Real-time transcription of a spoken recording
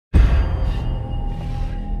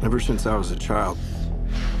Ever since I was a child,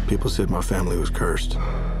 people said my family was cursed.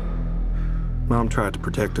 Mom tried to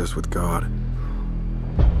protect us with God.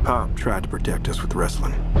 Pop tried to protect us with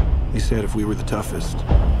wrestling. He said if we were the toughest,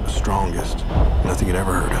 the strongest, nothing could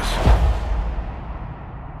ever hurt us.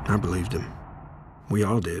 I believed him. We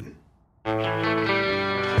all did.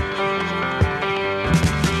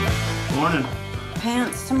 Morning.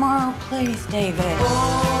 Pants tomorrow, please, David.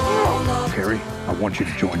 Perry, I want you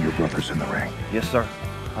to join your brothers in the ring. Yes, sir.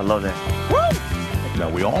 I love that. Woo! Now,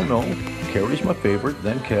 we all know Carrie's my favorite,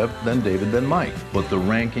 then Kev, then David, then Mike. But the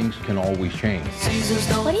rankings can always change.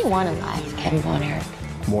 What do you want in life, Kevin and Eric?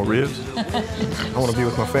 More ribs? I want to be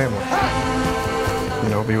with my family. You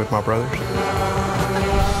know, be with my brothers.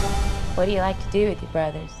 What do you like to do with your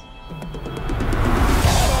brothers?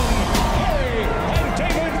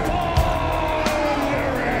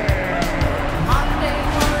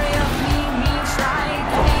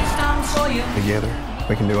 Together,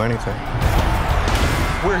 we can do anything.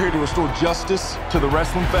 We're here to restore justice to the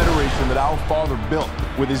Wrestling Federation that our father built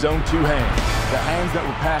with his own two hands. The hands that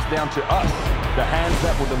were passed down to us. The hands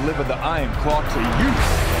that will deliver the Iron Claw to you.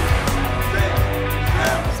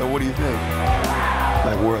 So what do you think?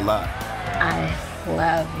 Like we're alive. I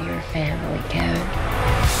love your family, Kevin.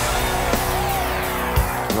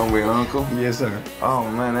 You gonna be an uncle? Yes, sir. Oh,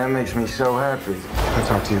 man, that makes me so happy. I'll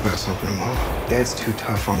talk to you about something, Mom. Dad's too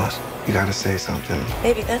tough on us. You gotta say something.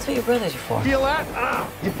 Baby, that's what your brothers are for. Feel that?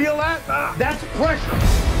 You feel that? That's pressure.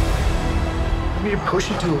 I mean, you're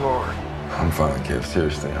pushing too hard. I'm fine, Kev.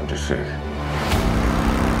 Seriously, I'm just sick.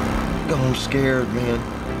 I'm scared, man.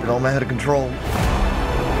 It all out of control. It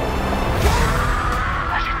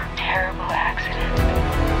was a terrible accident.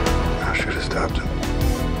 I should have stopped him.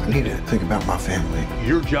 I need to think about my family.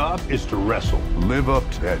 Your job is to wrestle. Live up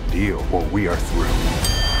to that deal, or we are through.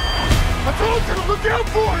 I told you to look out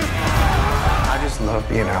for him! I just love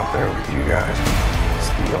being out there with you guys.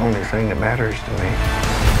 It's the only thing that matters to me.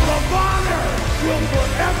 The Bonner will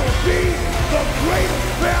forever be the greatest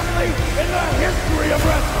family in the history of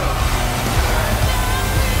wrestling.